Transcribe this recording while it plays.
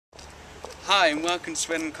Hi and welcome to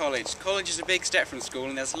Swindon College. College is a big step from school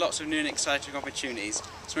and there's lots of new and exciting opportunities.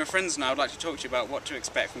 So my friends and I would like to talk to you about what to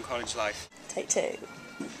expect from college life. Take two.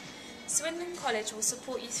 Swindon College will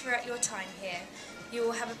support you throughout your time here. You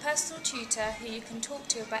will have a personal tutor who you can talk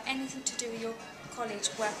to about anything to do with your college,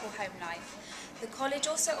 work or home life. The college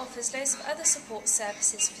also offers loads of other support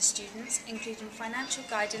services for students, including financial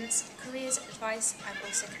guidance, careers advice and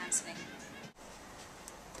also counselling.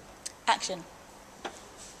 Action.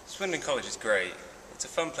 Swindon College is great. It's a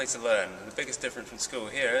fun place to learn, and the biggest difference from school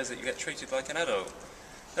here is that you get treated like an adult.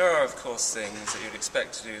 There are, of course, things that you'd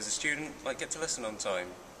expect to do as a student, like get to lesson on time,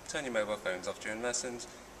 turn your mobile phones off during lessons,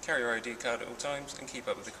 carry your ID card at all times, and keep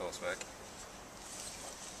up with the coursework.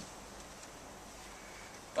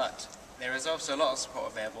 But there is also a lot of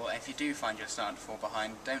support available, and if you do find you're starting to fall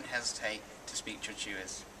behind, don't hesitate to speak to your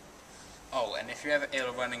tutors. Oh, and if you're ever ill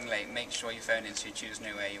or running late, make sure you phone in so your tutors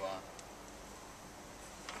know where you are.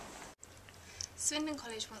 Swindon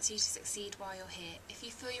College wants you to succeed while you're here. If you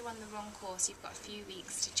feel you're on the wrong course, you've got a few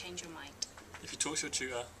weeks to change your mind. If you talk to your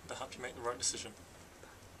tutor, they'll help you make the right decision.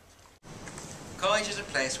 College is a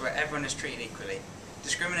place where everyone is treated equally.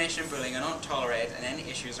 Discrimination and bullying are not tolerated and any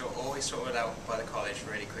issues are always sorted out by the college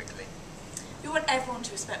really quickly. We want everyone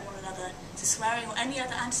to respect one another, so swearing or any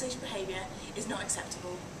other antisocial behaviour is not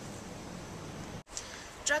acceptable.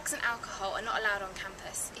 Drugs and alcohol are not allowed on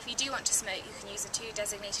campus. If you do want to smoke, you can use the two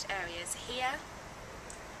designated areas here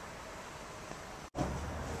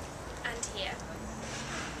and here.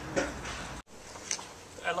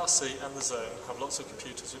 The LRC and the Zone have lots of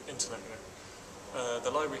computers with internet in it.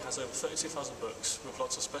 The library has over 32,000 books with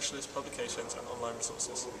lots of specialist publications and online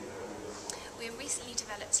resources. We have recently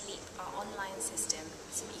developed LEAP, our online system,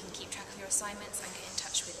 so that you can keep track of your assignments and get in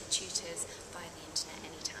touch with the tutors via the internet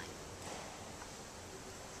anytime.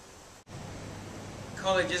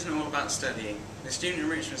 College isn't all about studying. The Student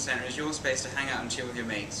Enrichment Centre is your space to hang out and chill with your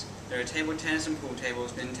mates. There are table tennis and pool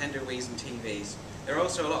tables, Nintendo Wiis and TVs. There are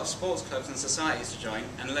also a lot of sports clubs and societies to join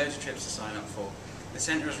and loads of trips to sign up for. The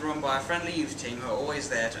centre is run by a friendly youth team who are always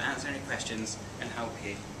there to answer any questions and help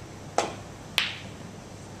you.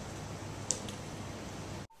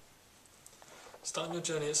 Starting your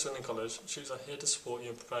journey at Swindon College, tutors are here to support you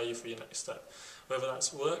and prepare you for your next step, whether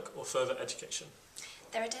that's work or further education.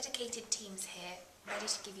 There are dedicated teams here, ready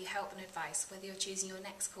to give you help and advice, whether you're choosing your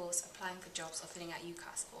next course, applying for jobs or filling out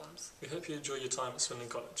UCAS forms. We hope you enjoy your time at Swindon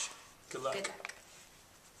College. Good luck. Good luck.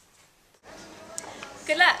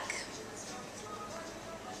 Good luck.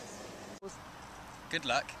 Good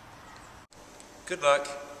luck. Good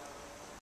luck.